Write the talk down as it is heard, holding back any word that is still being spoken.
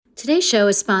Today's show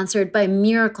is sponsored by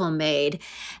Miracle Made.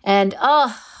 And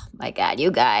oh my God, you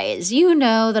guys, you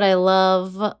know that I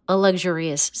love a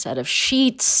luxurious set of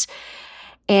sheets.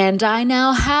 And I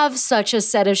now have such a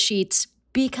set of sheets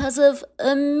because of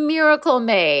a Miracle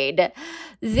Made.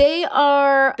 They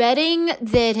are bedding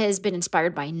that has been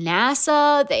inspired by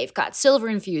NASA. They've got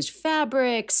silver-infused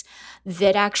fabrics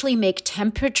that actually make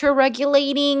temperature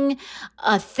regulating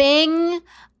a thing.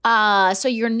 So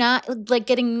you're not like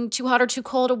getting too hot or too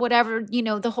cold or whatever,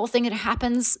 the whole thing that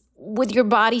happens with your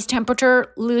body's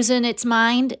temperature losing its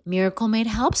mind. Miracle Made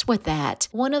helps with that.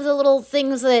 One of the little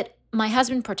things that my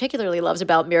husband particularly loves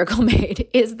about Miracle Made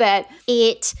is that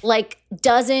it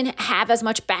doesn't have as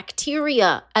much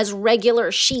bacteria as regular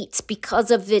sheets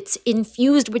because of it's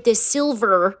infused with this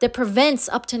silver that prevents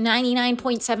up to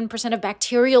 99.7% of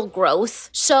bacterial growth.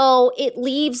 So it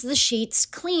leaves the sheets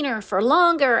cleaner for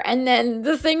longer. And then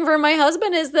the thing for my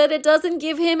husband is that it doesn't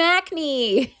give him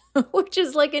acne, which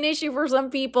is like an issue for some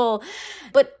people.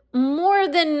 But more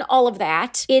than all of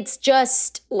that, it's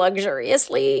just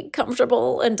luxuriously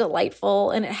comfortable and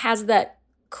delightful, and it has that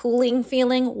cooling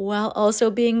feeling while also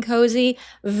being cozy.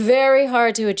 Very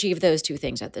hard to achieve those two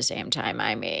things at the same time.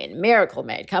 I mean, Miracle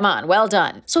Made, come on, well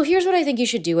done. So here's what I think you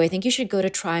should do. I think you should go to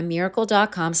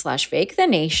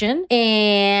trymiracle.com/fakethenation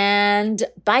and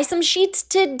buy some sheets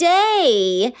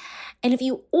today. And if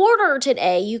you order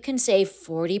today, you can save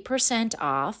 40%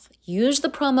 off. Use the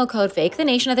promo code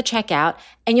FAKETHENATION at the checkout,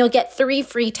 and you'll get 3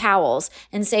 free towels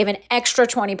and save an extra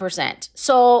 20%.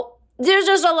 So there's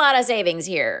just a lot of savings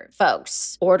here,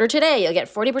 folks. Order today. You'll get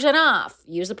 40% off.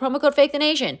 Use the promo code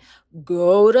FAKETHENATION.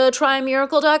 Go to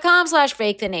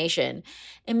trymiracle.com/FakeTheNation.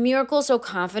 And Miracle's so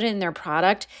confident in their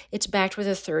product, it's backed with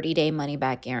a 30-day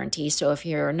money-back guarantee. So if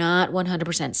you're not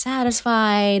 100%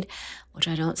 satisfied, which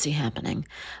I don't see happening,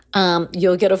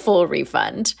 you'll get a full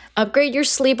refund. Upgrade your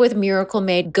sleep with Miracle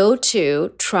Made. Go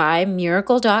to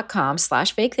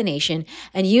trymiracle.com/FakeTheNation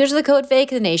and use the code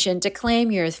FakeTheNation to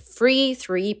claim your free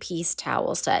 3-piece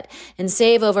towel set and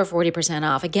save over 40%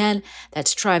 off. Again,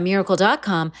 that's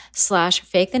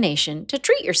trymiracle.com/FakeTheNation to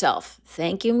treat yourself.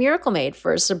 Thank you, Miracle Made,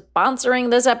 for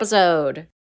sponsoring this episode.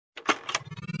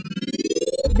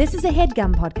 This is a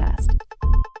HeadGum podcast.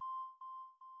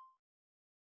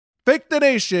 Fake the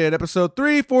Nation, episode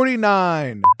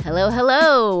 349.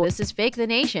 Hello. This is Fake the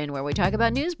Nation, where we talk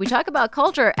about news, we talk about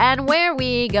culture, and where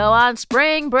we go on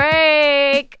spring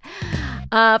break.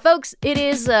 Folks, it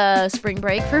is spring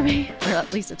break for me, or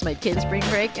at least it's my kids' spring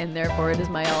break, and therefore it is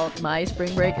my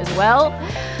spring break as well.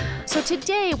 So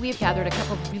today we've gathered a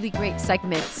couple of really great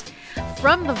segments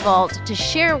from the vault to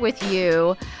share with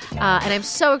you, and I'm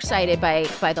so excited by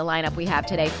the lineup we have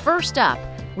today. First up,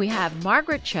 we have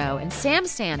Margaret Cho and Sam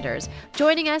Sanders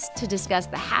joining us to discuss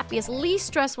the happiest, least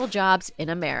stressful jobs in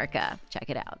America. Check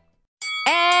it out.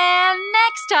 And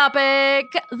next topic,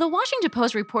 the Washington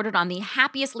Post reported on the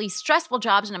happiest, least stressful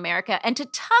jobs in America. And to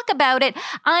talk about it,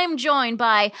 I'm joined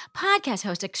by podcast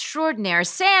host extraordinaire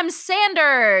Sam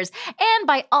Sanders and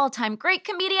by all-time great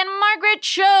comedian Margaret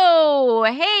Cho.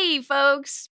 Hey,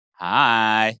 folks.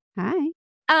 Hi.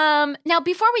 Now,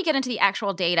 before we get into the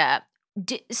actual data,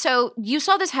 so you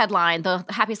saw this headline, the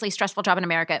happiest, least stressful job in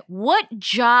America. What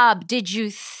job did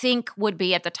you think would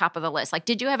be at the top of the list?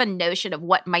 Did you have a notion of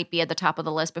what might be at the top of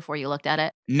the list before you looked at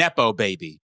it? Nepo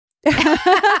baby.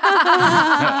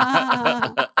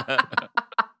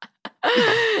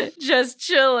 Just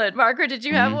chilling. Margaret, did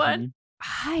you have one?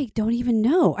 I don't even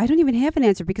know. I don't even have an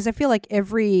answer because I feel like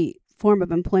every form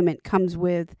of employment comes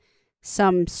with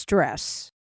some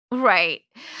stress. Right.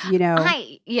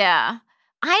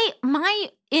 My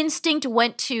instinct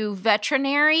went to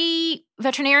veterinarian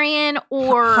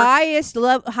or highest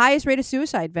rate of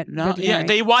suicide. Yeah,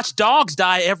 they watch dogs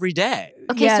die every day.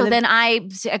 Okay, so then I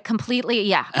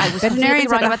completely, I was completely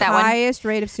wrong about that one. Highest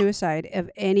rate of suicide of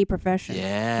any profession.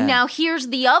 Yeah. Now here's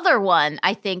the other one.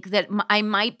 I think that I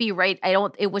might be right.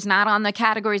 It was not on the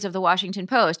categories of the Washington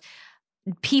Post.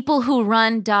 People who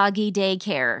run doggy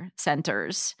daycare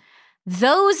centers.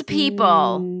 Those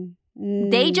people.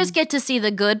 They just get to see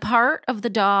the good part of the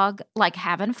dog, like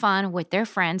having fun with their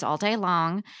friends all day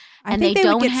long, and they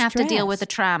don't have to deal with the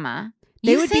trauma.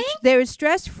 They would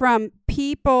stress from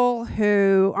people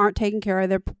who aren't taking care of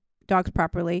their dogs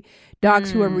properly,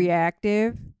 dogs who are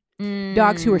reactive,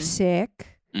 dogs who are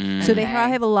sick. So they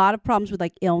have a lot of problems with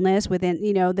illness within,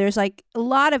 there's a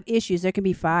lot of issues. There can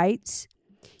be fights,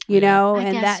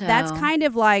 that's kind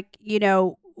of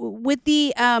with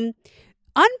the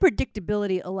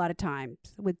unpredictability a lot of times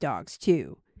with dogs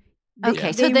too.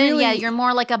 So then you're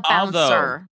more like a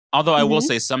bouncer. Although I will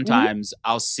say sometimes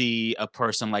I'll see a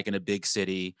person in a big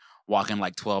city walking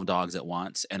like 12 dogs at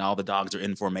once, and all the dogs are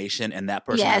in formation, and that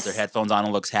person has their headphones on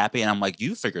and looks happy, and I'm like,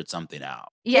 you figured something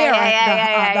out.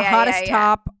 The hottest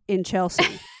top in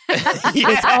Chelsea.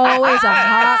 It's always a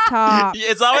hot top.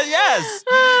 It's always, yes.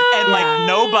 And like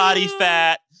no body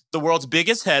fat, the world's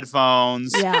biggest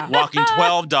headphones, walking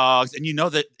 12 dogs, and you know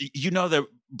they're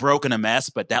broken a mess,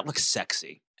 but that looks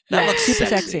sexy. That looks super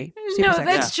sexy. Super sexy.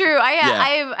 That's true.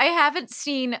 I haven't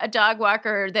seen a dog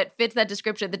walker that fits that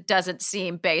description that doesn't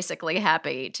seem basically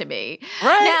happy to me.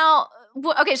 Right. Now,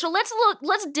 okay, so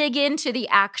let's dig into the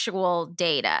actual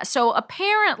data. So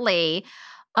apparently,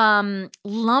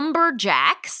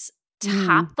 lumberjacks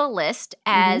top the list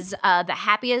as the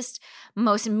happiest,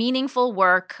 most meaningful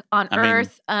work on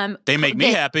Earth. They make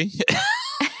me happy.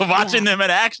 Watching them in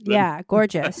action. Yeah,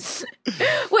 gorgeous.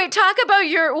 Wait, talk about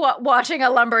your watching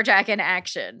a lumberjack in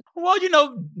action. Well,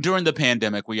 during the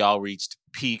pandemic, we all reached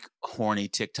peak horny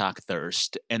TikTok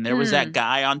thirst. And there was that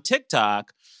guy on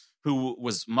TikTok who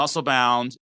was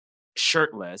muscle-bound,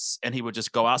 shirtless, and he would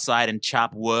just go outside and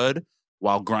chop wood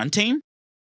while grunting.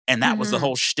 And that was the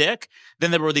whole shtick. Then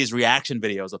there were these reaction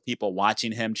videos of people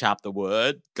watching him chop the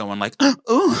wood, going like,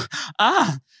 ooh,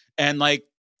 ah. And like,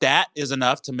 that is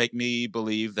enough to make me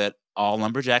believe that all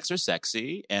lumberjacks are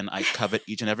sexy, and I covet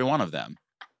each and every one of them.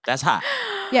 That's hot.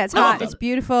 Yeah, it's hot. It's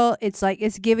beautiful. It's like,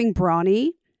 it's giving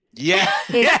brawny. Yeah.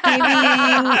 It's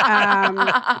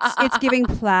giving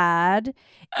plaid.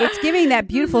 It's giving that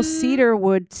beautiful cedar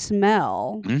wood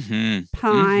smell.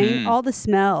 Pine, all the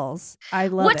smells. I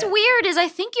love What's it. weird is I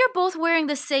think you're both wearing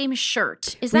the same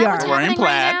shirt. Is that what's wearing happening plaid.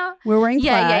 right now? We're wearing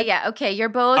plaid. Yeah. Okay, you're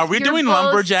both. Are we doing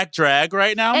lumberjack drag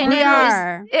right now? And we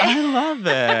are. I love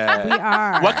it. We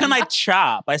are. What can I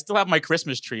chop? I still have my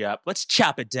Christmas tree up. Let's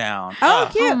chop it down. Oh,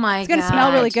 cute. Oh my It's going to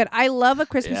smell really good. I love a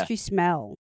Christmas tree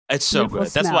smell. It's so Beautiful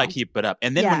good. That's why I keep it up.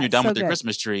 And then when you're done with the good.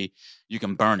 Christmas tree, you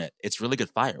can burn it. It's really good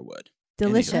firewood.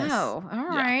 Delicious. Oh, all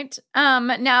right.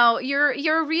 Now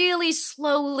you're really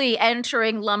slowly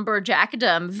entering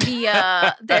lumberjackdom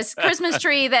via this Christmas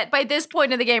tree that by this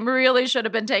point in the game really should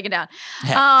have been taken down.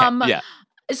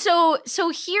 So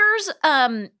here's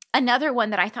another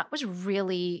one that I thought was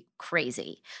really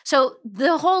crazy. So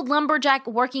the whole lumberjack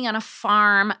working on a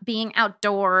farm, being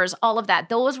outdoors, all of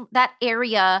that, that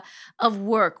area of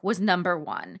work was number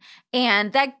one.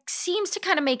 And that seems to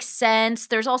kind of make sense.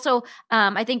 There's also,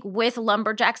 I think with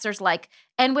lumberjacks,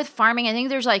 and with farming, I think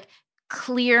there's like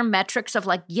clear metrics of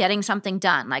like getting something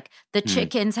done. Like the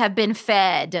chickens have been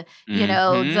fed,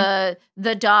 the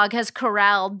dog has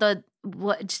corralled the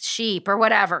sheep or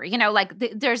whatever,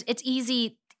 it's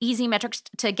easy metrics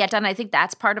to get done. I think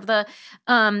that's part of the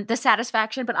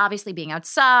satisfaction, but obviously being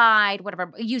outside,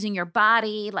 whatever, using your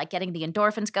body, like getting the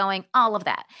endorphins going, all of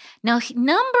that. Now,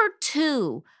 number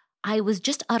two, I was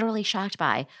just utterly shocked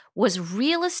by was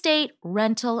real estate,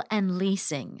 rental, and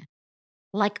leasing.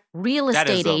 Like real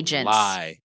estate agents.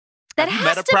 Lie. That Have you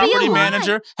has met a to be property a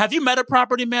manager? lie. Have you met a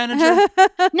property manager?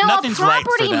 No, Nothing's a right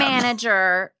for property them.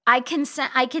 manager I can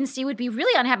see would be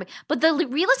really unhappy. But the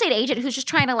real estate agent who's just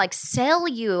trying to like sell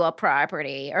you a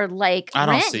property or like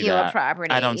rent you a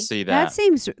property. I don't see that.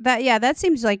 That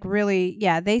seems like really,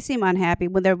 they seem unhappy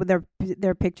with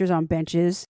their pictures on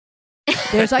benches.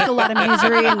 There's like a lot of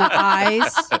misery in the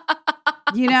eyes,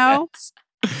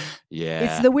 Yeah.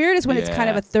 It's the weirdest when it's kind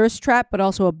of a thirst trap, but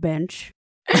also a bench.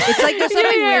 It's like there's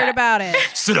something weird about it.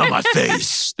 Sit on my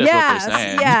face. That's what they're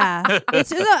saying. Yeah.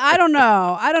 It's I don't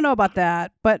know. I don't know about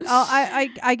that, but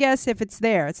I guess if it's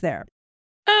there, it's there.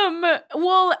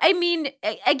 Well, I mean,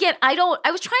 again, I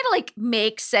was trying to like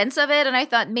make sense of it, and I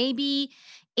thought maybe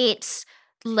it's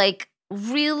like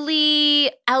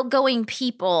really outgoing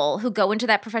people who go into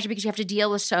that profession because you have to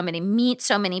meet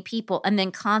so many people and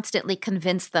then constantly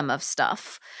convince them of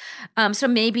stuff. So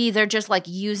maybe they're just like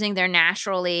using their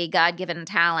naturally God-given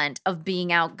talent of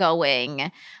being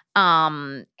outgoing.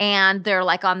 And they're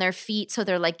like on their feet. So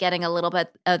they're like getting a little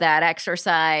bit of that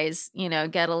exercise, getting a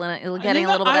little bit of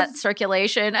that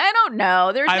circulation. I don't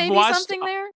know. There's maybe something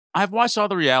there. I've watched all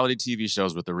the reality TV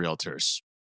shows with the realtors.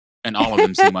 And all of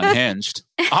them seem unhinged.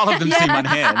 All of them seem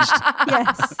unhinged.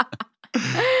 Yes.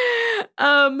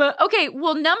 Okay.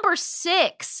 Well, number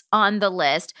 6 on the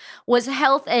list was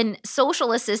health and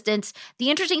social assistance.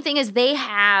 The interesting thing is they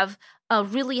have one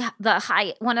of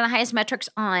the highest metrics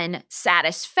on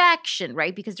satisfaction,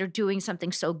 right? Because they're doing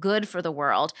something so good for the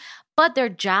world, but their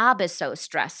job is so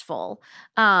stressful.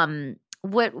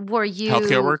 What were you?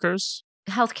 Healthcare workers?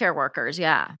 Healthcare workers.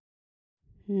 Yeah.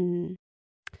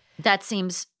 That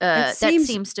seems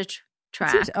to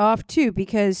track. It seems off too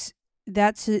because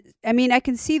I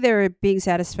can see there being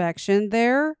satisfaction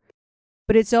there,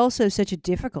 but it's also such a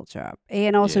difficult job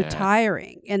and also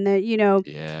tiring. And then,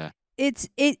 it's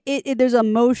there's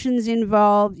emotions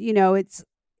involved. It's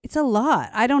a lot.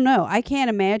 I don't know. I can't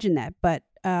imagine that, but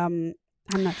I'm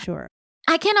not sure.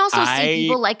 I can also see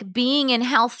people like being in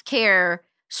healthcare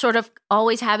sort of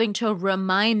always having to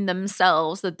remind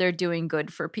themselves that they're doing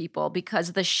good for people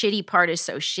because the shitty part is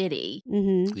so shitty.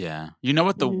 Mm-hmm. Yeah. You know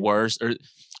what the worst or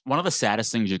one of the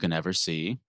saddest things you can ever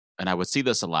see, and I would see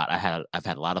this a lot. I've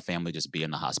had a lot of family just be in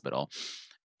the hospital.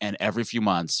 And every few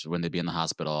months when they'd be in the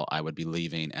hospital, I would be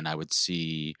leaving and I would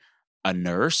see a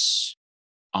nurse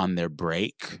on their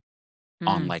break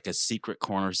on like a secret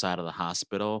corner side of the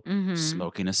hospital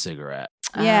smoking a cigarette.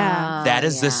 Yeah. That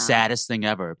is the saddest thing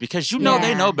ever because they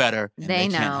know better. And they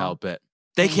can't help it.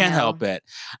 They can't help it.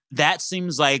 That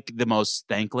seems like the most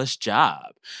thankless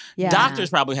job. Yeah. Doctors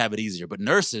probably have it easier, but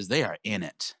nurses, they are in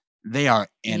it. They are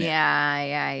in it.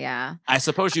 Yeah. I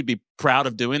suppose you'd be proud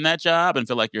of doing that job and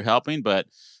feel like you're helping, but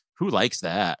who likes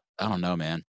that? I don't know,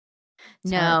 man.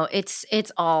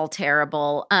 It's all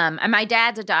terrible. And my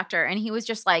dad's a doctor, and he was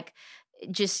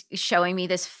just showing me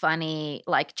this funny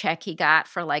like check he got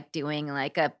for like doing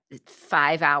like a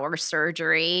 5-hour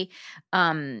surgery.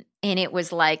 And it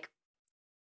was like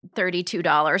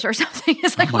 $32 or something.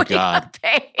 It's like, what God.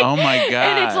 Oh my God.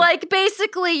 And it's like,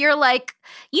 basically you're like,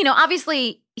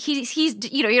 obviously he's,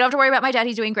 you don't have to worry about my dad.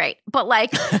 He's doing great. But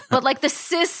like, the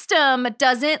system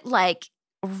doesn't like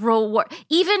reward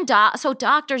even so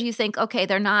doctors, you think, okay,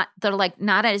 they're like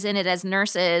not as in it as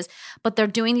nurses, but they're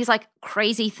doing these like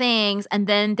crazy things, and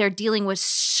then they're dealing with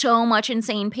so much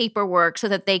insane paperwork so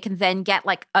that they can then get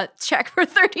like a check for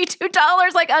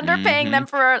 $32, like underpaying them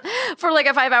for like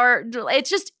a 5-hour.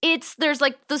 There's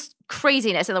like this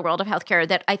craziness in the world of healthcare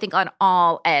that I think on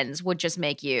all ends would just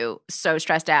make you so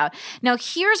stressed out. Now,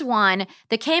 here's one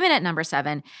that came in at number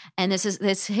 7, and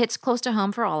this hits close to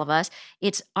home for all of us.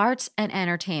 It's arts and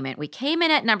entertainment. We came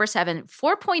in at number 7,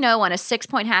 4.0 on a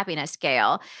 6-point happiness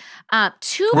scale.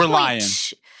 2. We're lying.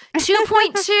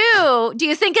 2.2. Do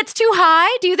you think it's too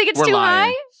high? Do you think it's We're too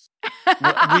lying.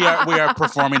 high? we are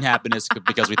performing happiness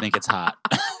because we think it's hot.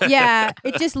 Yeah,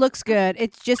 it just looks good.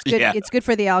 It's just good. Yeah. It's good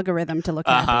for the algorithm to look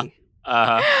happy.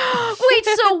 Wait,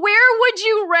 so where would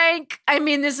you rank? I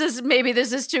mean, this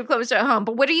is too close to home,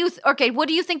 but what do you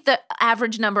think the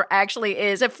average number actually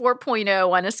is at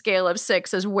 4.0 on a scale of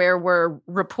 6 is where we're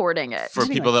reporting it? For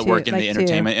people that work in the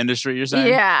entertainment industry, you're saying?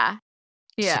 Yeah.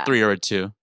 It's a 3 or a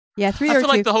 2. Yeah, 3 or 2. I feel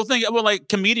like the whole thing, well, like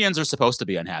comedians are supposed to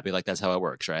be unhappy. Like that's how it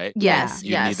works, right? Yes.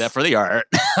 You need that for the art.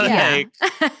 Yeah.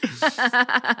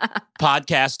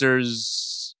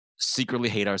 Podcasters secretly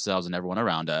hate ourselves and everyone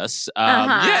around us.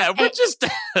 Yeah, we're just...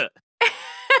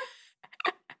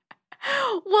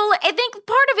 Well, I think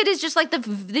part of it is just like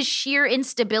the sheer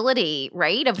instability,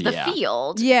 right, of the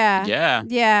field.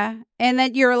 Yeah. And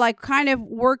that you're like kind of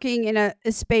working in a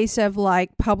space of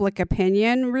like public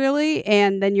opinion, really.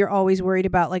 And then you're always worried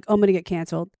about like, oh, I'm going to get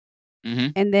canceled. Mm-hmm.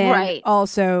 And then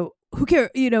also, who cares?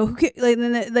 Who cares?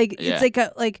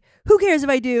 It's like, who cares if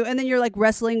I do? And then you're like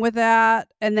wrestling with that.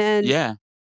 And then,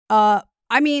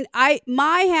 I mean,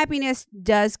 my happiness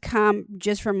does come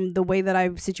just from the way that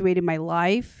I've situated my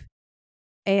life.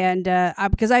 And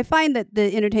because I find that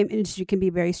the entertainment industry can be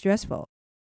very stressful.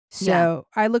 So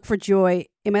I look for joy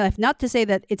in my life. Not to say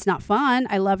that it's not fun.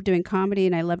 I love doing comedy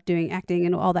and I love doing acting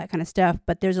and all that kind of stuff.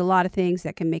 But there's a lot of things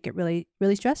that can make it really,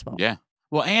 really stressful. Yeah.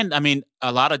 Well, and I mean,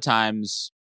 a lot of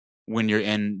times when you're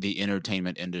in the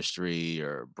entertainment industry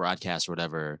or broadcast or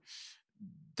whatever,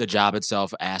 the job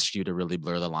itself asks you to really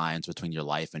blur the lines between your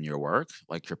life and your work.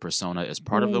 Like your persona is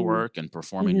part of the work and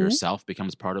performing yourself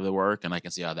becomes part of the work. And I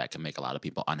can see how that can make a lot of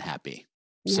people unhappy.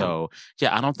 Yeah. So,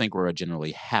 I don't think we're a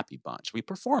generally happy bunch. We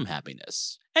perform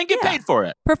happiness and get paid for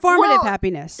it. Performative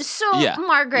happiness. So,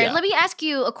 Margaret, let me ask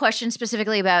you a question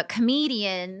specifically about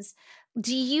comedians.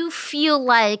 Do you feel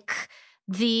like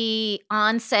the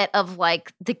onset of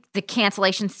like the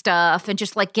cancellation stuff and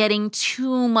just like getting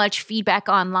too much feedback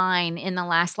online in the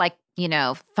last 5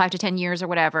 to 10 years or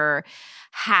whatever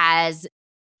has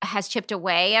chipped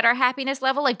away at our happiness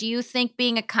level? Like, do you think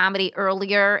being a comedy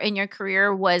earlier in your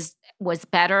career was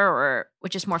better or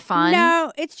was just more fun?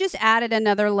 No, it's just added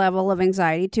another level of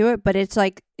anxiety to it, but it's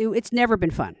like it's never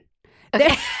been fun.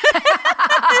 Okay.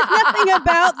 There's nothing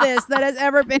about this that has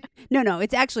ever been. No,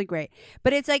 it's actually great.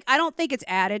 But it's like, I don't think it's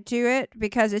added to it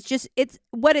because it's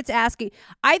what it's asking.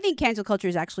 I think cancel culture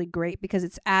is actually great because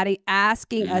it's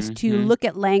asking us to look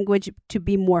at language to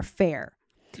be more fair.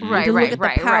 Right, to look at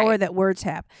the power that words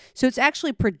have. So it's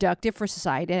actually productive for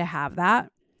society to have that.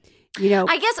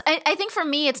 I guess I think for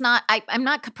me, it's not. I'm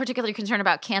not particularly concerned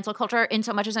about cancel culture in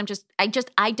so much as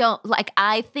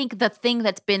I think the thing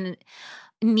that's been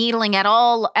needling at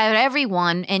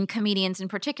everyone, and comedians in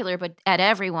particular, but at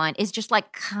everyone, is just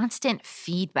like constant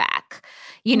feedback.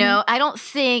 You know, I don't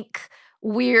think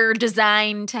we're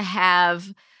designed to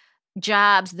have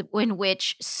jobs in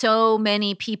which so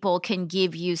many people can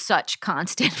give you such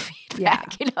constant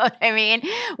feedback. You know what I mean?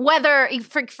 Whether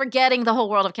forgetting the whole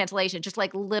world of cancellation, just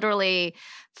like literally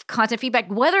constant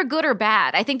feedback, whether good or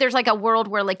bad. I think there's like a world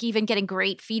where like even getting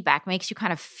great feedback makes you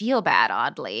kind of feel bad,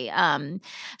 oddly.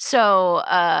 So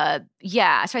I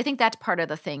think that's part of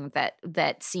the thing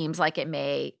that seems like it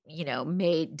may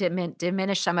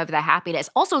diminish some of the happiness.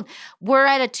 Also, we're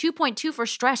at a 2.2 for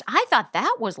stress. I thought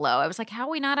that was low. I was like, how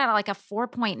are we not at like a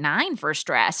 4.9 for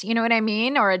stress? You know what I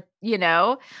mean? Or,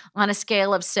 on a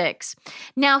scale of 6.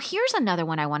 Now, here's another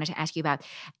one I wanted to ask you about.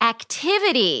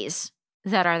 Activities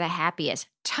that are the happiest.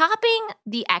 Topping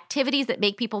the activities that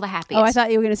make people the happiest. Oh, I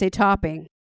thought you were going to say topping.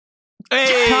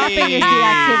 Hey! Topping is the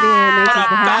activity that makes us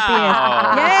the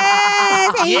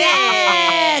happiest.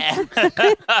 Yes!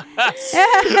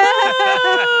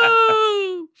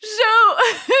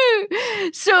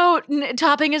 So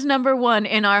topping is number 1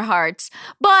 in our hearts.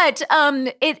 But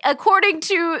according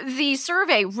to the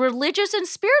survey, religious and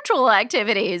spiritual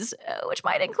activities, which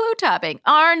might include topping,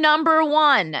 are number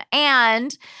 1.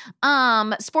 And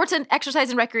sports and exercise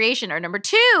and recreation are number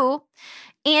 2.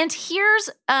 And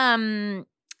here's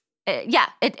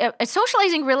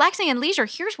socializing, relaxing, and leisure.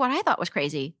 Here's what I thought was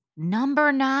crazy.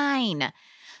 Number 9.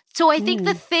 So I think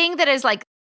the thing that is like,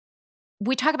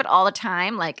 we talk about all the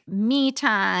time, like me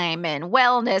time and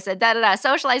wellness and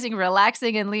socializing,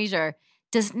 relaxing, and leisure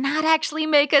does not actually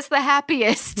make us the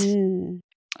happiest.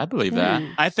 I believe that.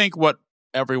 I think what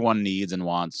everyone needs and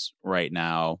wants right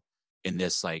now in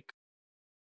this like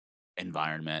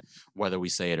environment, whether we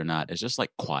say it or not, is just like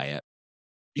quiet.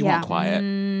 You want quiet.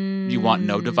 You want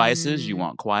no devices. You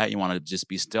want quiet. You want to just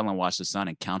be still and watch the sun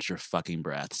and count your fucking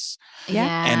breaths.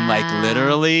 Yeah. And like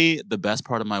literally the best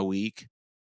part of my week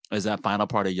is that final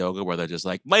part of yoga where they're just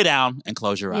like, lay down and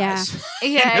close your eyes.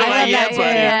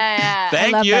 Yeah.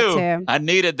 Thank you. I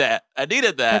needed that.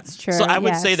 That's true. So I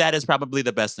would say that is probably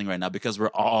the best thing right now because we're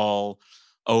all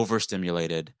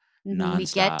overstimulated nonstop. We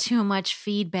get too much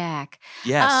feedback.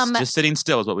 Yes. Just sitting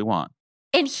still is what we want.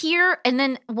 And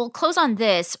then we'll close on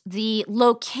this, the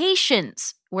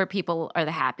locations where people are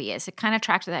the happiest. It kind of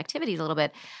tracks with activities a little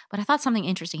bit, but I thought something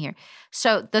interesting here.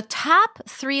 So the top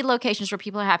 3 locations where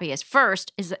people are happiest,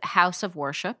 first is the house of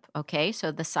worship, okay?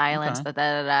 So the silence,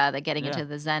 the getting into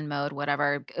the Zen mode,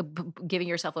 whatever, giving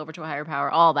yourself over to a higher power,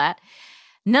 all that.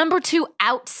 Number 2,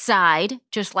 outside,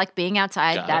 just like being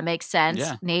outside. That makes sense.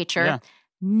 Yeah. Nature. Yeah.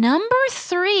 Number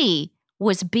 3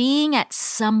 was being at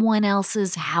someone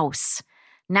else's house.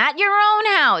 Not your own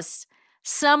house.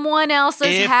 Someone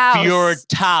else's house. If you're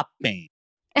topping.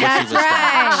 That's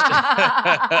right.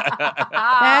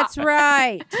 That's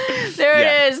right. There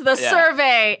it is. The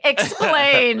survey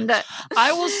explained.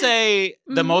 I will say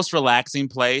the most relaxing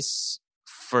place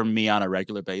for me on a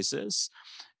regular basis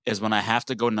is when I have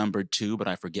to go number 2, but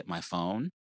I forget my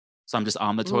phone. So I'm just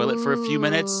on the toilet for a few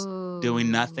minutes,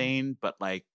 doing nothing but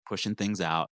like pushing things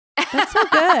out. That's so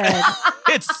good.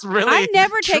 It's really. I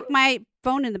never take my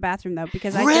phone in the bathroom though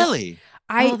because I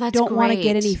don't want to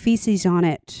get any feces on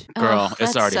it. Girl,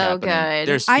 it's already so happening. Good.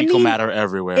 There's fecal matter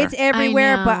everywhere. It's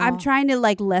everywhere, but I'm trying to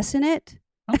like lessen it.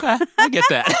 Okay, I get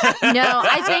that. No,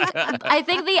 I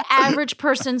think the average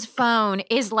person's phone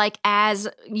is like as,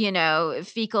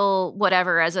 fecal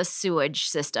whatever as a sewage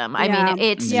system. I mean,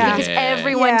 it's because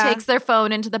everyone takes their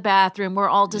phone into the bathroom. We're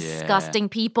all disgusting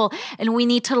people, and we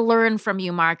need to learn from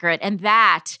you, Margaret. And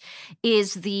that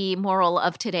is the moral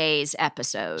of today's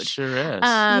episode. Sure is.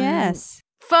 Yes.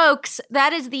 Folks,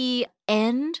 that is the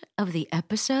end of the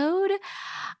episode.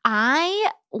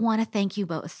 I want to thank you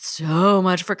both so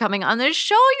much for coming on this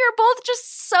show. You're both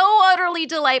just so utterly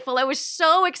delightful. I was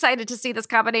so excited to see this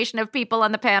combination of people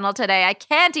on the panel today. I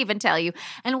can't even tell you.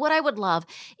 And what I would love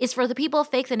is for the people of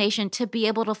Fake the Nation to be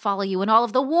able to follow you and all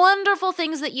of the wonderful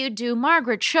things that you do.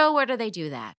 Margaret Cho, where do they do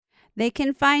that? They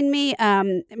can find me at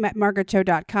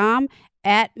margaretcho.com,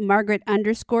 at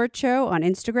Margaret_Cho on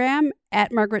Instagram,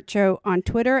 at Margaret Cho on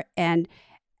Twitter, and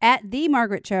at The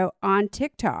Margaret Cho on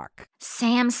TikTok.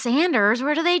 Sam Sanders,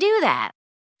 where do they do that?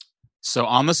 So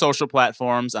on the social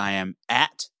platforms, I am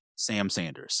at Sam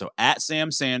Sanders. So at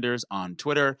Sam Sanders on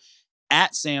Twitter,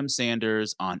 at Sam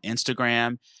Sanders on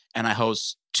Instagram, and I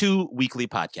host 2 weekly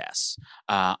podcasts.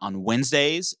 On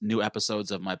Wednesdays, new episodes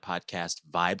of my podcast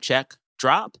Vibe Check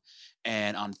drop.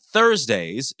 And on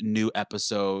Thursdays, new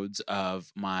episodes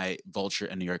of my Vulture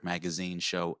and New York Magazine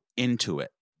show Into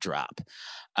It drop.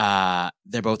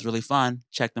 They're both really fun.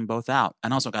 Check them both out.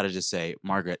 And also got to just say,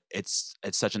 Margaret, it's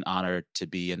such an honor to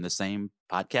be in the same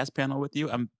podcast panel with you.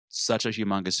 I'm such a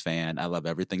humongous fan. I love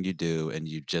everything you do, and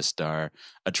you just are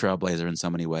a trailblazer in so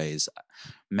many ways.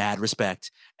 Mad respect,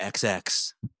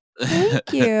 XX.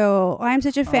 Thank you. I'm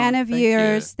such a fan of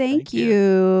yours. Thank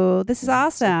you. This is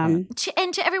awesome.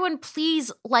 And to everyone, please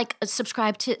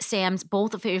subscribe to Sam's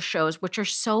both of his shows, which are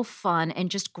so fun and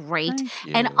just great.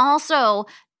 And also,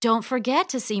 don't forget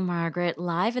to see Margaret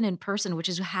live and in person, which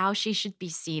is how she should be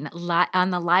seen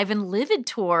on the Live and Livid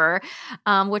tour,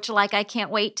 which I can't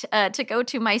wait to go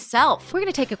to myself. We're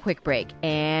going to take a quick break,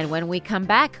 and when we come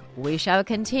back, we shall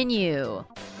continue.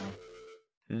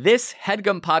 This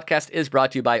HeadGum podcast is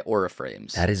brought to you by Aura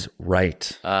Frames. That is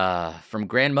right. From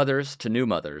grandmothers to new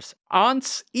mothers,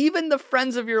 aunts, even the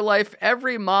friends of your life,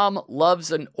 every mom loves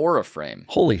an Aura frame.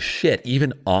 Holy shit,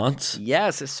 even aunts?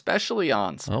 Yes, especially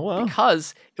aunts. Oh, wow.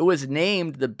 Because it was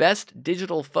named the best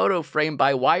digital photo frame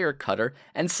by Wirecutter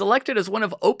and selected as one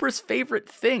of Oprah's favorite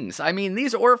things. I mean,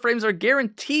 these Aura frames are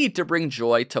guaranteed to bring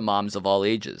joy to moms of all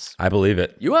ages. I believe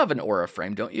it. You have an Aura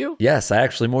frame, don't you? Yes, I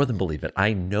actually more than believe it.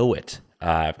 I know it.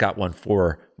 I've got one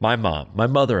for my mom, my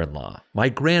mother-in-law, my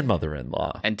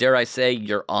grandmother-in-law. And dare I say,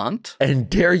 your aunt? And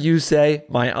dare you say,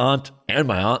 my aunt and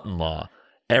my aunt-in-law.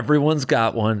 Everyone's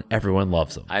got one. Everyone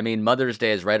loves them. I mean, Mother's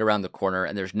Day is right around the corner,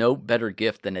 and there's no better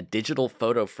gift than a digital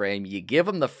photo frame. You give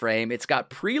them the frame. It's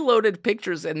got preloaded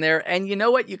pictures in there, and you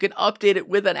know what? You can update it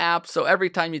with an app, so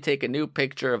every time you take a new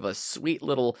picture of a sweet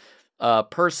little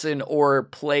person or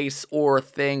place or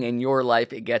thing in your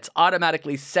life, it gets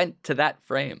automatically sent to that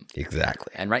frame.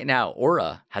 Exactly. And right now,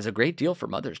 Aura has a great deal for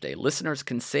Mother's Day. Listeners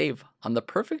can save on the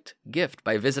perfect gift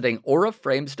by visiting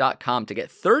auraframes.com to get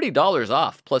 $30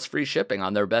 off plus free shipping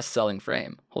on their best-selling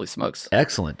frame. Holy smokes.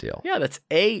 Excellent deal. Yeah, that's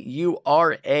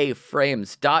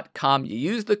auraframes.com. You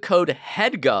use the code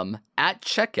HEADGUM at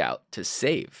checkout to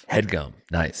save. HeadGum.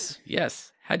 Nice. Yes.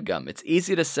 HeadGum. It's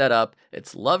easy to set up.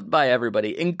 It's loved by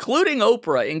everybody, including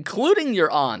Oprah, including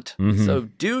your aunt. Mm-hmm. So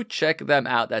do check them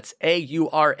out. That's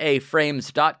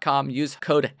auraframes.com. Use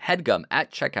code HEADGUM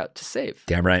at checkout to save.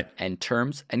 Damn right. And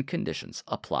terms and conditions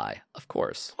apply, of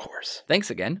course. Of course. Thanks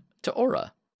again to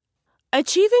Aura.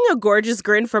 Achieving a gorgeous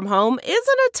grin from home isn't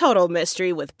a total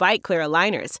mystery with Bite Clear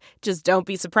aligners. Just don't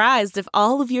be surprised if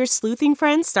all of your sleuthing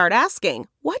friends start asking,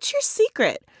 "What's your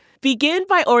secret?" Begin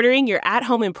by ordering your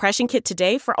at-home impression kit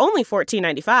today for only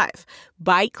 $14.95.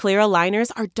 Bite Clear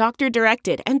aligners are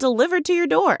doctor-directed and delivered to your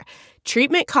door.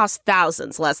 Treatment costs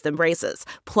thousands less than braces.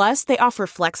 Plus, they offer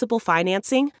flexible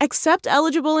financing, accept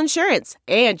eligible insurance,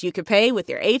 and you can pay with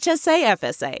your HSA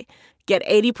FSA. Get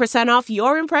 80% off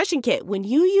your impression kit when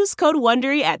you use code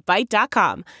WONDERY at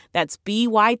Byte.com. That's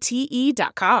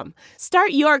BYTE.com.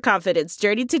 Start your confidence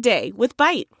journey today with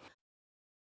Byte.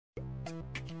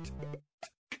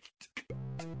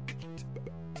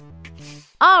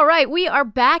 All right, we are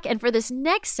back, and for this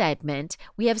next segment,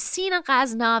 we have Seena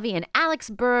Ghaznavi and Alex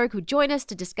Berg who join us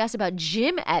to discuss about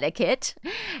gym etiquette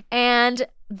and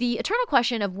the eternal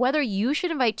question of whether you should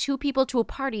invite two people to a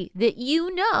party that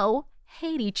you know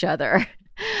hate each other.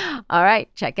 All right,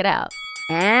 check it out.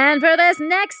 And for this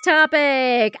next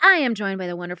topic, I am joined by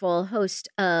the wonderful host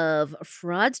of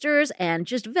Fraudsters and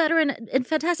just veteran and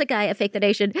fantastic guy at Fake the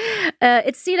Nation.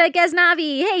 It's Seena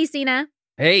Ghaznavi. Hey, Seena.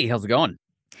 Hey, how's it going?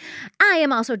 I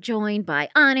am also joined by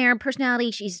on-air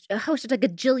personality. She's hosted a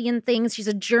gajillion things. She's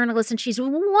a journalist, and she's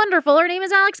wonderful. Her name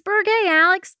is Alex Berg. Hey,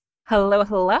 Alex. Hello,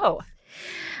 hello.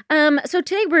 So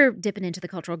today we're dipping into the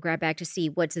cultural grab bag to see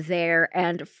what's there.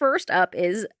 And first up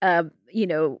is,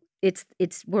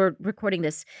 we're recording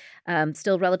this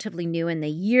still relatively new in the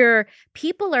year.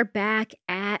 People are back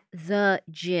at the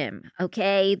gym,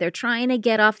 okay? They're trying to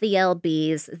get off the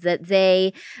lbs that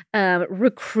they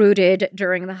recruited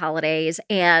during the holidays.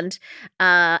 And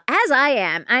as I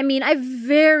am, I mean, I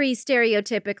very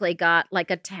stereotypically got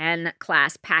like a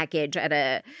 10-class package at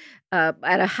a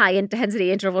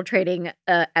high-intensity interval training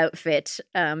outfit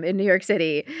in New York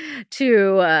City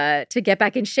to get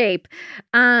back in shape.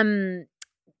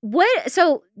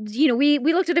 So, we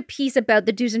looked at a piece about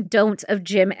the do's and don'ts of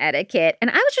gym etiquette,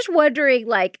 and I was just wondering,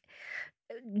 like,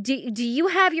 do you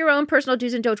have your own personal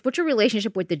do's and don'ts? What's your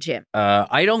relationship with the gym?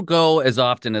 I don't go as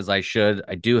often as I should.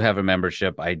 I do have a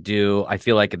membership. I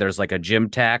feel like there's like a gym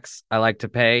tax I like to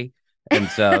pay. And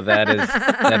so that is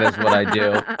what I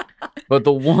do. But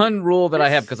the one rule that I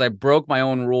have, because I broke my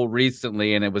own rule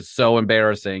recently and it was so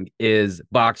embarrassing, is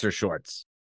boxer shorts.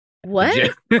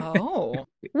 What? Oh.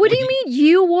 What do you mean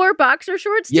you wore boxer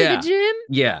shorts to the gym?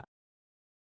 Yeah.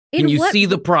 Can you see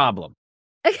the problem?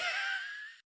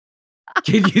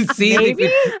 Can you see? Maybe?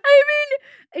 I mean,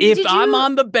 if I'm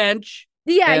on the bench,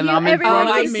 yeah, and I'm in front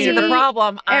of the mirror, the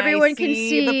problem. Everyone can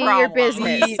see the your problem.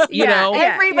 business. You know,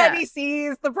 Everybody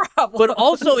sees the problem. But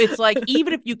also, it's like,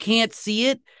 even if you can't see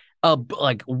it,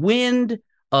 like wind,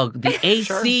 the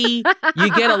AC,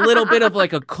 you get a little bit of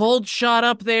like a cold shot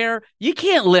up there. You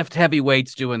can't lift heavy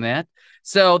weights doing that.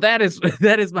 So that is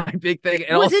my big thing.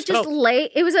 And was it just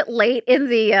late? Was it late in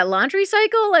the laundry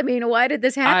cycle? I mean, why did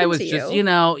this happen I was to just, you?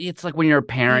 it's like when you're a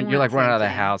parent, you're like running out of the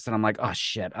thinking. house, and I'm like, oh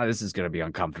shit, this is gonna be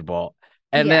uncomfortable.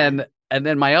 And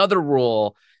then my other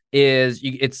rule is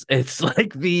it's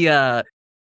like the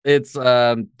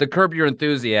Curb Your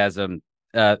Enthusiasm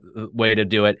way to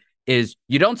do it is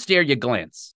you don't stare, you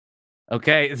glance.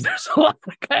 Okay, there's a lot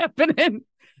happening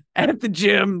at the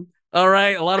gym. All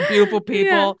right, a lot of beautiful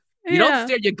people. You don't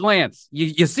stare, you glance.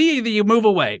 You see, either you move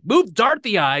away, dart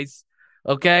the eyes.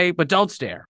 Okay, but don't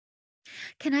stare.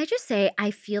 Can I just say,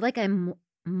 I feel like I'm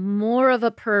more of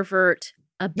a pervert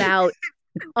about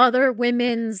other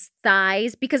women's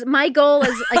thighs, because my goal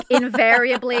is like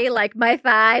invariably like my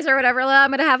thighs or whatever.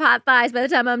 I'm gonna have hot thighs by the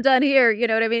time I'm done here. You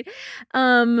know what I mean?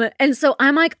 And so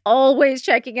I'm like always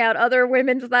checking out other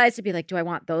women's thighs to be like, do I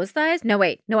want those thighs? No,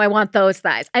 wait, no, I want those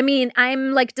thighs. I mean,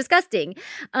 I'm like disgusting.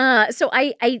 So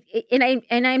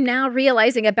I'm now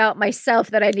realizing about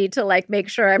myself that I need to like make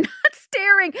sure I'm not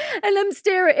staring, and I'm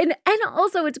staring, and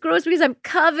also it's gross because I'm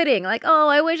coveting. Like, oh,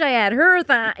 I wish I had her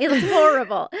thigh. It looks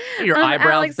horrible. Your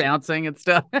eyebrows bouncing and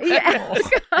stuff. Yeah.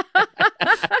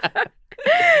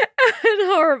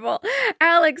 Horrible.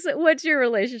 Alex, what's your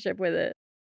relationship with it?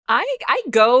 I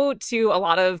go to a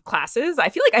lot of classes. I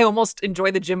feel like I almost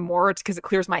enjoy the gym more because it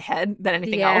clears my head than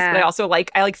anything else. But I also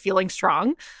like feeling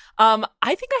strong.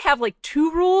 I think I have like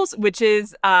 2 rules, which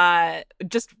is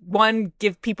just one,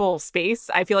 give people space.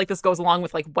 I feel like this goes along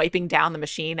with like wiping down the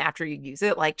machine after you use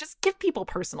it. Like, just give people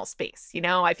personal space. You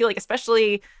know, I feel like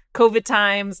especially COVID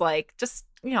times, like just,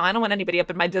 I don't want anybody up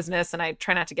in my business, and I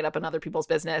try not to get up in other people's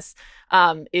business,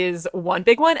 is one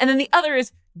big one. And then the other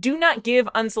is do not give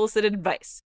unsolicited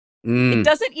advice. It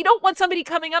doesn't, you don't want somebody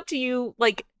coming up to you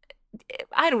like,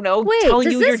 I don't know, telling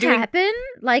you you're doing. Wait, does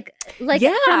this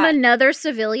happen? From another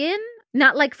civilian?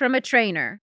 Not like from a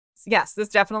trainer? Yes, this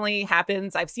definitely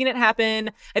happens. I've seen it happen.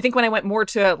 I think when I went more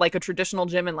to like a traditional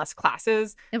gym and less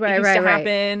classes, it used to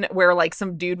happen where like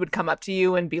some dude would come up to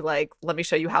you and be like, let me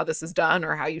show you how this is done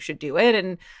or how you should do it.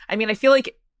 And I mean, I feel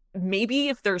like maybe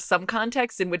if there's some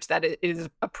context in which that is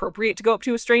appropriate to go up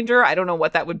to a stranger, I don't know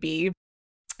what that would be.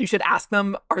 You should ask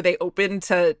them, are they open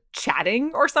to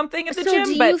chatting or something at the gym?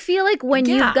 So do you feel like when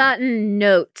you've gotten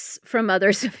notes from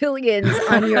other civilians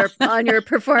on your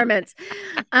performance,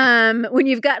 when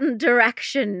you've gotten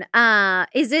direction,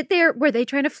 were they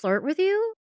trying to flirt with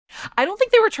you? I don't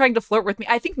think they were trying to flirt with me.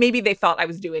 I think maybe they thought I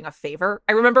was doing a favor.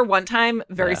 I remember one time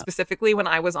very specifically when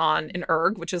I was on an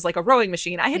erg, which is like a rowing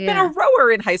machine. I had been a rower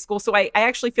in high school, so I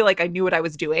actually feel like I knew what I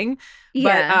was doing.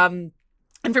 Yeah. But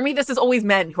and for me, this is always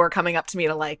men who are coming up to me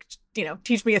to like,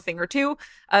 teach me a thing or two.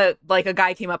 Like a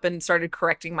guy came up and started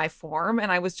correcting my form.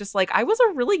 And I was just like, I was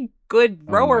a really good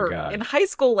rower in high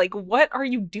school. Like, what are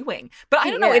you doing? But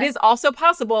I don't know. It is also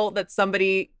possible that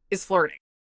somebody is flirting,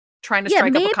 trying to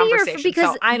strike up a conversation.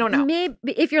 Because so I don't know. Maybe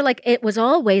if you're like, it was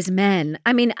always men.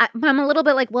 I mean, I'm a little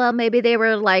bit like, well, maybe they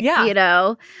were like,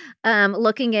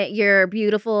 looking at your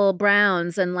beautiful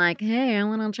browns and like, hey, I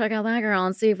want to check out that girl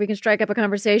and see if we can strike up a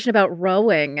conversation about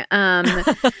rowing.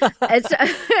 It's,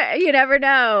 you never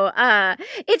know.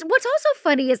 It's what's also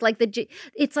funny is like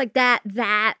it's like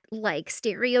that like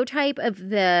stereotype of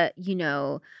the,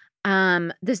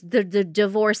 the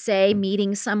divorcee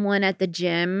meeting someone at the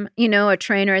gym, a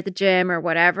trainer at the gym or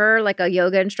whatever, like a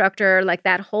yoga instructor, like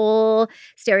that whole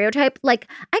stereotype. Like,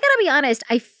 I gotta be honest,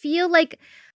 I feel like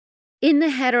in the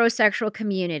heterosexual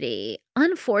community,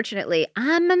 unfortunately,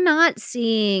 I'm not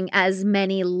seeing as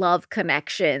many love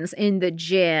connections in the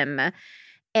gym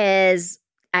as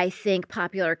I think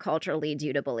popular culture leads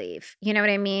you to believe. You know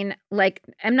what I mean? Like,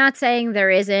 I'm not saying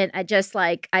there isn't. I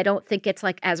don't think it's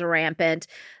like as rampant.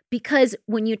 Because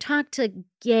when you talk to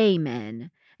gay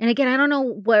men, and again, I don't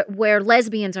know where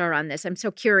lesbians are on this. I'm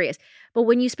so curious. But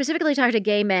when you specifically talk to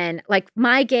gay men, like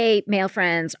my gay male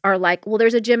friends are like, well,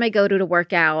 there's a gym I go to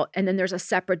work out. And then there's a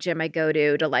separate gym I go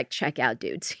to like check out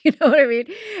dudes. You know what I mean?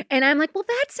 And I'm like, well,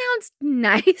 that sounds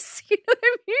nice. You know what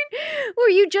I mean? Where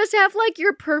you just have like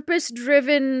your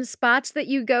purpose-driven spots that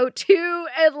you go to.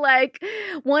 And like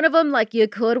one of them, like you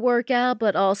could work out,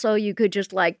 but also you could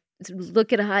just like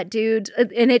look at a hot dude,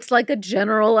 and it's like a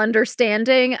general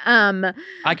understanding. I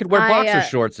could wear boxer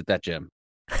shorts at that gym.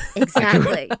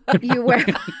 Exactly. You wear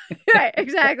right,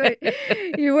 exactly.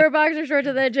 You wear boxer shorts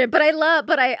to the gym. But I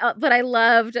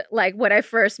loved like when I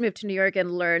first moved to New York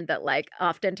and learned that like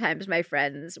oftentimes my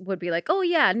friends would be like, "Oh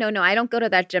yeah, no, I don't go to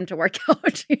that gym to work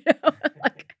out."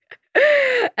 Like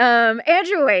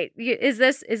Andrew, wait, is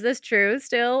this true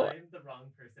still? I'm the wrong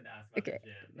person to ask about Okay. the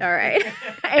gym. All right.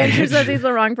 Andrew says he's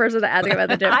the wrong person to ask about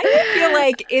the gym. I feel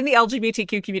like in the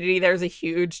LGBTQ community, there's a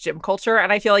huge gym culture.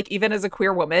 And I feel like even as a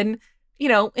queer woman,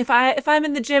 if I'm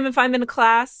in the gym, if I'm in a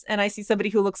class and I see somebody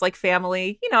who looks like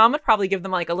family, I'm gonna probably give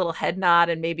them like a little head nod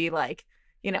and maybe like,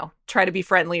 try to be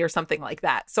friendly or something like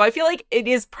that. So I feel like it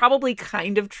is probably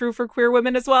kind of true for queer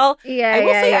women as well. Yeah. I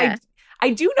will say I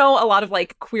do know a lot of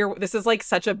like queer, this is like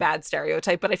such a bad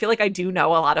stereotype, but I feel like I do know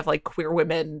a lot of like queer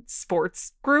women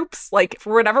sports groups. Like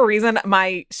for whatever reason,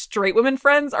 my straight women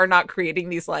friends are not creating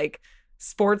these like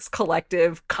sports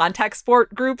collective contact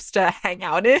sport groups to hang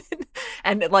out in.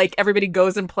 And like everybody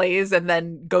goes and plays and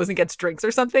then goes and gets drinks or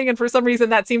something. And for some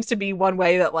reason, that seems to be one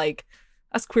way that like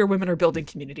us queer women are building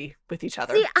community with each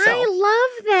other. See, I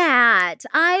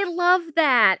love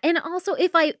that. And also,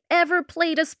 if I ever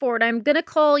played a sport, I'm going to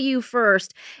call you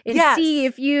first and see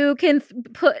if you can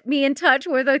put me in touch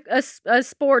with a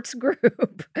sports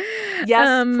group.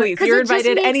 Yes, please. You're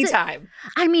invited anytime.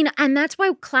 And that's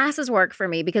why classes work for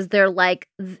me, because they're like,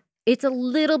 it's a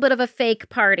little bit of a fake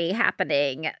party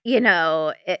happening,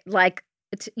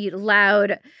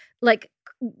 loud, like,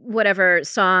 whatever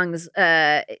songs,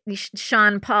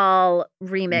 Sean Paul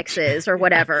remixes or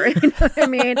whatever, you know what I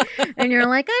mean? And you're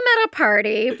like, I'm at a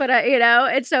party, but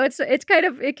and so it's kind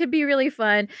of, it could be really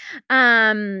fun.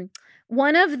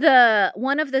 One of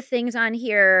the things on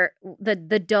here, the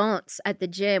don'ts at the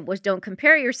gym was don't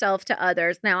compare yourself to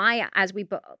others. Now, as we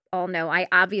all know, I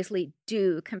obviously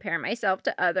do compare myself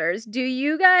to others. Do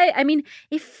you guys?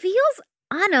 It feels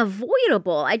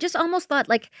unavoidable. I just almost thought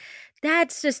like,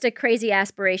 that's just a crazy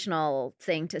aspirational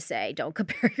thing to say. Don't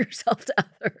compare yourself to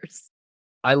others.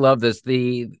 I love this.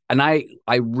 And I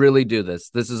really do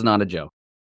this. This is not a joke.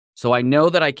 So I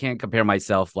know that I can't compare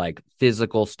myself like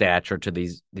physical stature to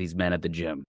these men at the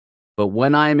gym. But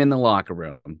when I'm in the locker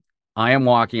room, I am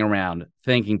walking around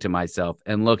thinking to myself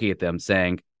and looking at them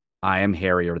saying, I am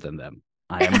hairier than them.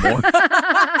 I am more.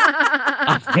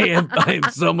 I am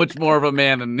so much more of a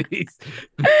man than these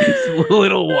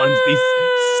little ones, these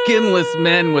skinless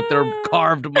men with their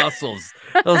carved muscles.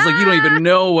 I was like, you don't even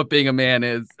know what being a man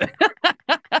is.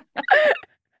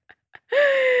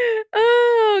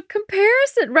 Oh,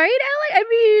 comparison, right, Allie?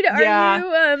 Are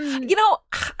you?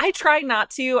 I try not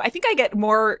to. I think I get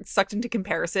more sucked into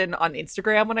comparison on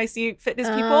Instagram when I see fitness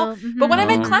people. But when I'm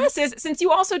in classes, since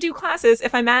you also do classes,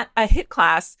 if I'm at a HIIT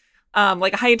class,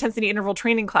 like a high intensity interval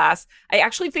training class, I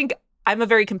actually think I'm a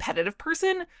very competitive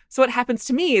person. So what happens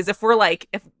to me is if we're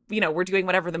doing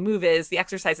whatever the move is, the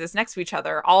exercises next to each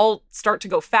other, I'll start to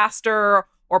go faster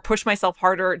or push myself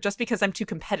harder just because I'm too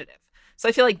competitive. So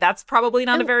I feel like that's probably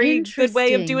not a very good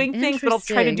way of doing things, but I'll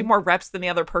try to do more reps than the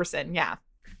other person. Yeah.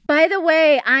 By the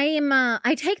way,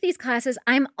 I take these classes.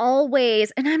 I'm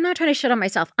always, and I'm not trying to shit on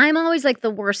myself, I'm always like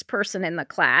the worst person in the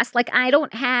class. Like I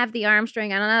don't have the arm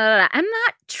strength. I'm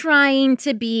not trying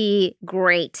to be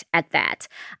great at that.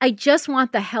 I just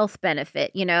want the health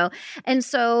benefit, And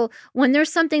so when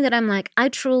there's something that I'm like, I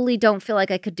truly don't feel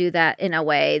like I could do that in a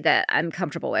way that I'm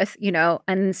comfortable with,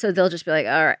 And so they'll just be like,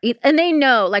 all right. And they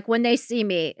know, like when they see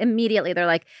me, immediately they're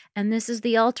like, and this is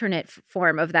the alternate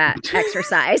form of that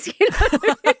exercise, because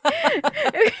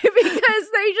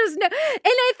they just know. And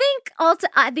I think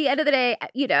at the end of the day,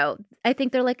 I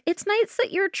think they're like, it's nice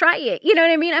that you're trying. You know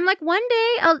what I mean? I'm like, one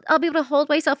day I'll be able to hold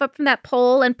myself up from that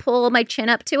pole and pull my chin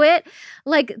up to it.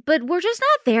 Like, but we're just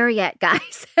not there yet,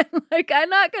 guys. Like, I'm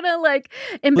not gonna like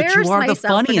embarrass myself. But you are the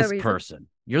funniest person.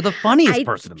 You're the funniest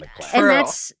person in the class. And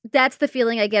that's the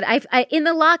feeling I get. I in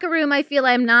the locker room, I feel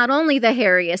I'm not only the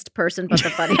hairiest person, but the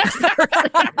funniest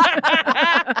person.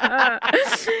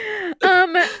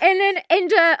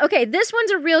 Okay, this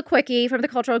one's a real quickie from the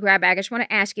cultural grab bag. I just want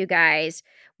to ask you guys.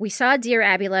 We saw Dear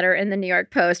Abby letter in the New York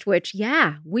Post, which,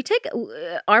 we take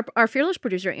our fearless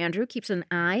producer, Andrew, keeps an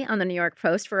eye on the New York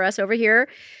Post for us over here.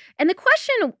 And the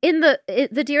question in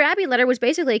the Dear Abby letter was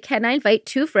basically, can I invite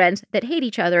two friends that hate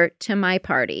each other to my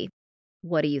party?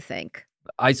 What do you think?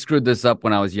 I screwed this up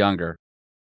when I was younger.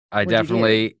 I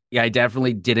definitely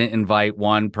didn't invite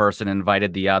one person,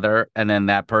 invited the other. And then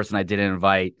that person I didn't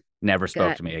invite never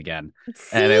spoke to me again.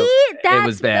 See, it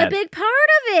was that's bad. a big part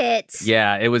of it.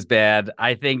 Yeah, it was bad.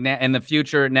 I think in the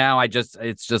future now,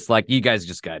 it's just like, you guys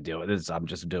just got to do it. I'm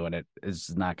just doing it. It's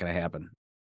not going to happen.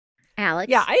 Alex?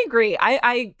 Yeah, I agree.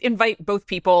 I invite both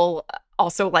people.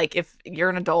 Also, like, if you're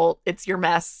an adult, it's your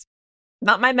mess.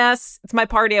 not my mess. It's my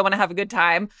party. I want to have a good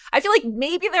time. I feel like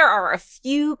maybe there are a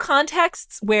few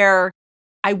contexts where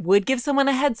I would give someone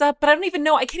a heads up, but I don't even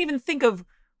know. I can't even think of,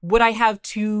 would I have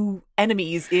two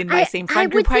enemies in my same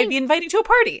friend group I'd be inviting to a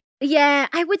party? Yeah,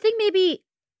 I would think maybe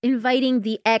inviting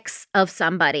the ex of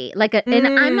somebody. And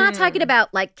I'm not talking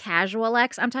about like casual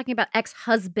ex. I'm talking about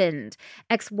ex-husband,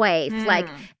 ex-wife, like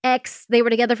ex, they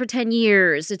were together for 10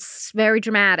 years. It's very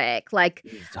dramatic. Like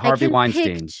Harvey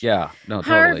Weinstein. Yeah, no,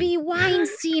 totally. Harvey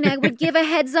Weinstein. I would give a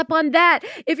heads up on that.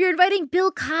 If you're inviting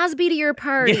Bill Cosby to your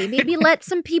party, maybe let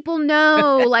some people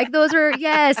know. Like those are,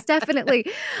 yes, definitely.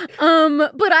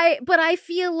 But I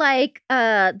feel like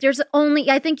there's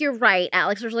only, I think you're right,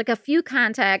 Alex. There's like a few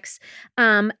contexts.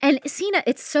 And Seena,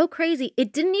 it's so crazy.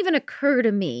 It didn't even occur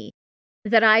to me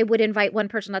that I would invite one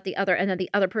person, not the other, and then the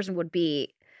other person would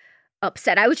be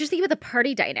upset. I was just thinking about the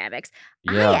party dynamics.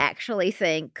 Yeah. I actually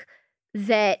think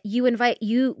that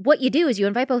what you do is you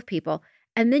invite both people,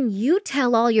 and then you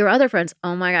tell all your other friends,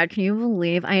 oh my God, can you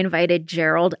believe I invited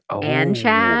Gerald and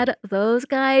Chad? Those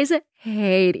guys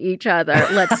hate each other.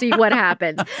 Let's see what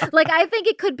happens. Like, I think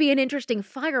it could be an interesting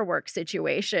fireworks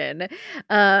situation.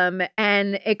 And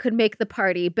it could make the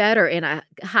party better in a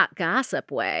hot gossip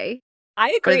way. I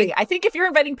agree. I think if you're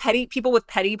inviting people with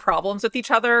petty problems with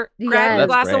each other, grab your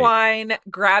glass of wine,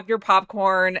 grab your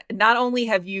popcorn. Not only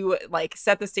have you like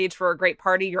set the stage for a great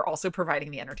party, you're also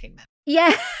providing the entertainment.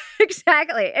 Yeah,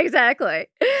 exactly.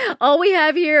 All we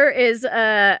have here is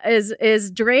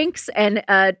drinks and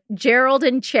Gerald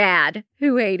and Chad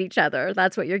who hate each other.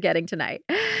 That's what you're getting tonight.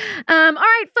 All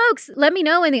right, folks, let me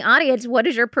know in the audience, what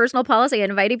is your personal policy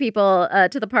in inviting people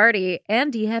to the party?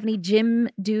 And do you have any gym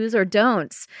do's or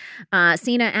don'ts?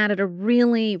 Seena added a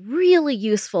really, really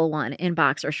useful one in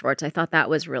boxer shorts. I thought that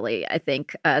was really, I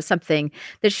think, something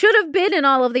that should have been in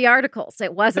all of the articles.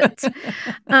 It wasn't.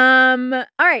 All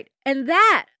right. And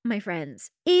that, my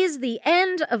friends, is the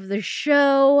end of the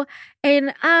show.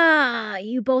 And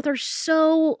you both are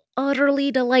so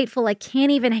utterly delightful. I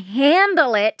can't even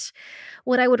handle it.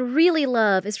 What I would really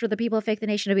love is for the people of Fake the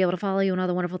Nation to be able to follow you and all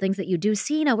the wonderful things that you do.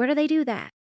 Seena, where do they do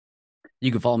that?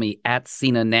 You can follow me at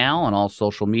Seena Now on all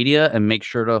social media, and make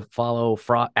sure to follow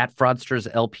at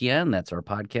Fraudsters LPN. That's our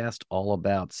podcast all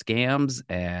about scams,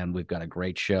 and we've got a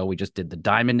great show. We just did the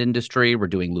diamond industry. We're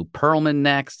doing Lou Pearlman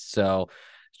next, so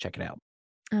check it out.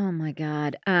 Oh my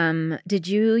God. Did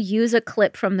you use a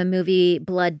clip from the movie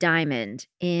Blood Diamond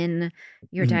in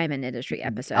your diamond industry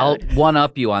episode? I'll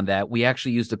one-up you on that. We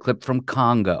actually used a clip from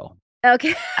Congo.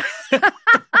 Okay.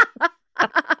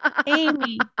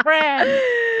 Amy, Brad.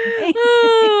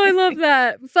 Oh, I love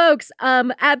that. Folks,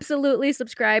 absolutely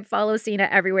subscribe, follow Seena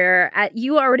everywhere.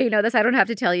 You already know this. I don't have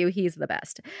to tell you, he's the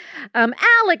best.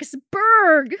 Alex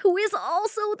Berg, who is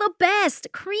also the best.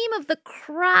 Cream of the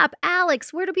crop.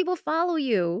 Alex, where do people follow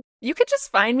you? You could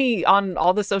just find me on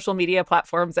all the social media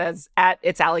platforms as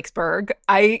 @It's Alex Berg.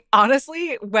 I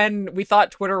honestly, when we thought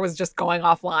Twitter was just going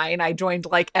offline, I joined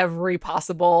like every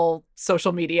possible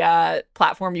social media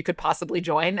platform you could possibly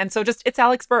join. And so just It's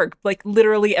Alex Berg, like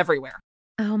literally everywhere.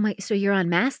 Oh my, so you're on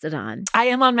Mastodon. I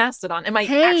am on Mastodon. Am I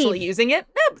actually using it?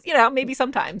 Maybe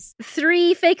sometimes.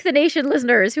 3 Fake the Nation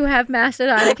listeners who have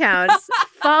Mastodon accounts.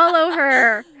 Follow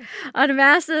her on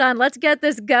Mastodon. Let's get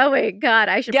this going. God,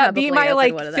 I should probably be my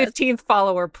like one of 15th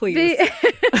follower, please.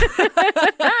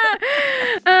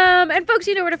 And folks,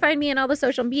 you know where to find me in all the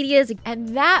social medias.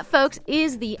 And that, folks,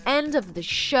 is the end of the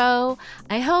show.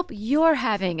 I hope you're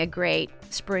having a great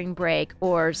spring break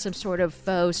or some sort of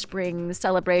faux spring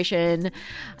celebration.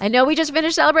 I know we just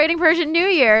finished celebrating Persian New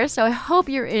Year, so I hope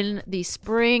you're in the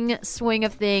spring swing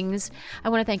of things. I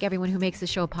want to thank everyone who makes the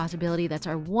show a possibility. That's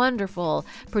our wonderful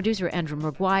producer, Andrew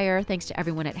McGuire. Thanks to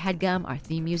everyone at HeadGum. Our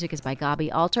theme music is by Gabi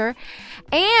Alter.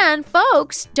 And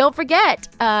folks, don't forget,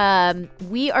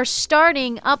 we are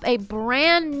starting up a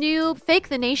brand new Fake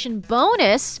the Nation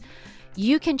bonus.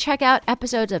 You can check out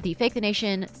episodes of the Fake the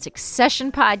Nation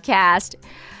Succession podcast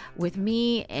with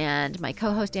me and my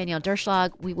co-host Danielle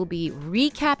Derschlag. We will be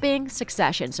recapping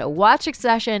Succession. So watch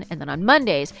Succession, and then on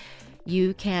Mondays,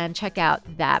 you can check out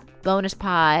that bonus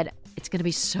pod. It's going to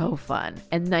be so fun.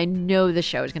 And I know the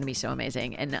show is going to be so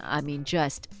amazing. And I mean,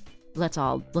 just let's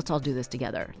all do this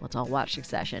together. Let's all watch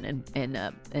Succession and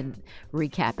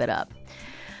recap it up.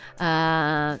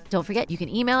 Don't forget, you can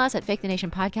email us at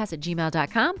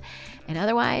fakethenationpodcast@gmail.com. And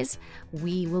otherwise,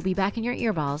 we will be back in your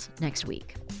earballs next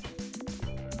week.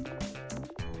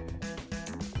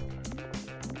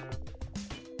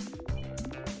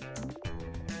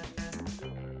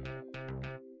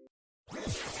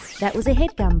 That was a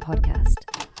HeadGum podcast.